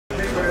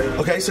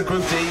Okay, so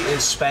Group D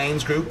is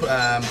Spain's group.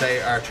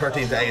 They are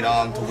 13 to 8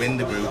 on to win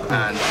the group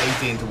and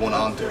 18 to 1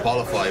 on to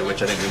qualify,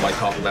 which I think we might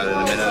talk about in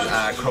a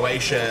minute.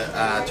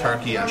 Croatia,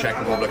 Turkey and Czech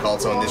Republic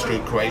also in this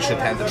group. Croatia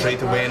 10 to 3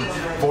 to win,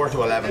 4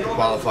 to 11 to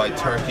qualify.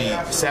 Turkey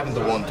 7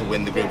 to 1 to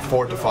win the group,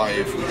 4 to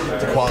 5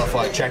 to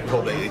qualify. Czech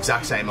Republic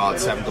exact same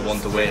odds, 7 to 1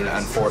 to win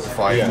and 4 to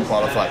 5 to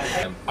qualify.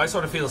 I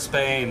sort of feel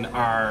Spain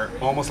are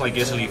almost like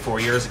Italy 4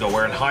 years ago,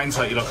 where in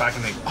hindsight you look back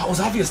and think, oh, it was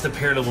obvious that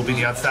Pirlo would be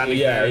the outstanding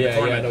player of the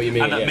tournament. I know what you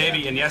mean, and that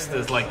maybe Iniesta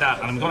is like that,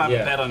 and I'm going to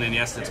have a bet on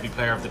Iniesta to be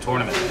player of the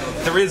tournament.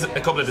 There is a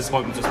couple of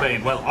disappointments with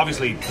Spain. Well,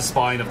 obviously the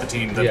spine of the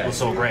team that was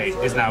so great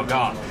is now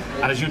gone,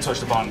 and as you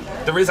touched upon,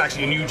 there is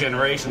actually a new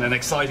generation, an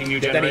exciting new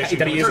generation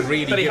that he isn't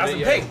really that he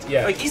hasn't picked.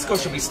 Like Isco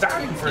should be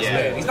starting for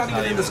Spain. He's not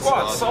even in the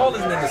squad. Saul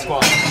isn't in the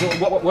squad. So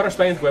what are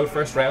Spain to go out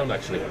first round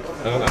actually?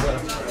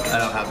 I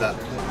don't have that.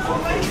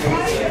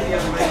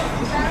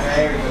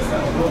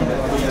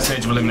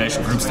 Stage of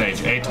elimination, group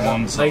stage, 8 to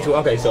 1. So. 8 to 1.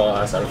 Okay,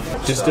 so sorry.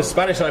 Just the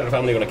Spanish side of the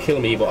family are going to kill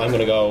me, but I'm going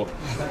to go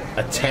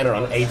a tenner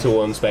on 8 to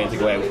 1 Spain to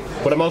go out.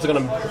 But I'm also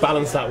going to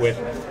balance that with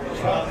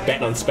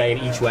betting on Spain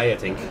each way, I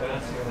think.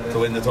 To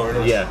win the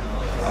tournament? Yeah.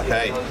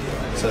 Okay,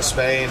 so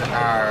Spain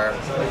are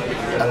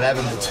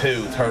 11 to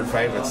 2, third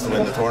favourites to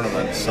win the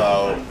tournament.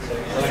 So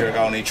if you're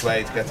going each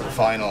way to get to the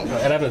final,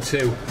 11 to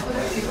 2.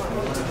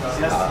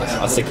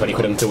 I'll stick 20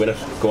 quid to win it.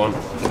 Go on.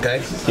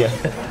 Okay. Yeah.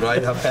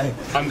 Right. Okay.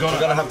 I'm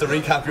gonna have to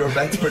recap your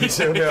bets pretty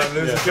soon here. I'm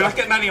losing. You're not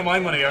getting any of my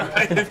money,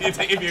 alright?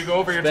 if you go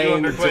over your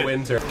 200 quid.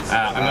 I'm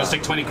going to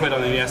stick 20 quid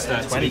on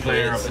Iniesta, 20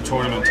 player of the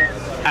tournament,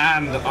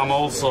 and I'm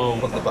also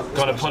going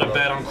to put a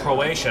bet on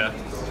Croatia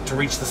to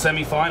reach the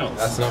semi-finals.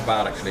 That's not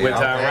bad actually. With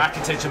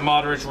Rakitic and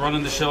Modric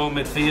running the show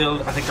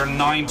midfield, I think they're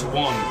 9 to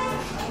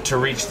 1 to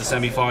reach the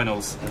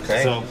semi-finals.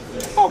 Okay. So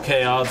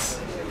okay odds,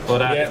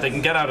 but if they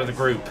can get out of the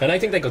group, and I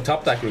think they could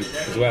top that group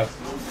as well.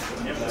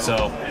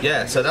 So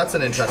yeah, so that's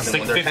an interesting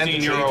one. They're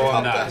 15 euro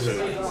on that.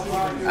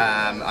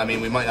 I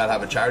mean, we might not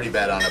have a charity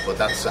bet on it, but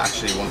that's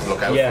actually one to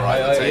look out for,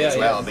 I would say, as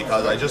well,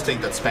 because I just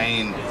think that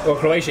Spain or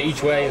Croatia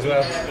each way as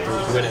well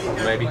to win it,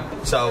 maybe.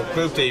 So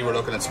Group D, we're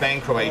looking at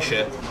Spain,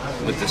 Croatia,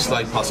 with the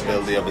slight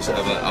possibility of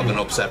an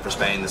upset for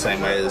Spain, the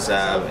same way as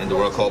in the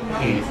World Cup.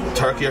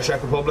 Turkey or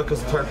Czech Republic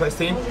as the third place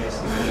team.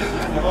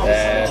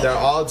 Their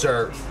odds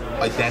are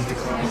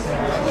identical.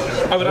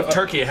 I would have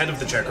Turkey ahead of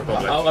the Czech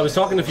Republic. I was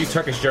talking to a few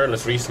Turkish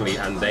journalists recently,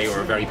 and they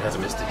were very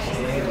pessimistic.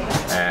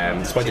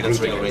 Despite the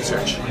real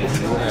research.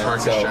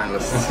 Turkish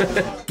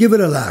journalists. Give it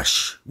a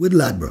lash with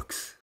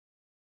Ladbrokes.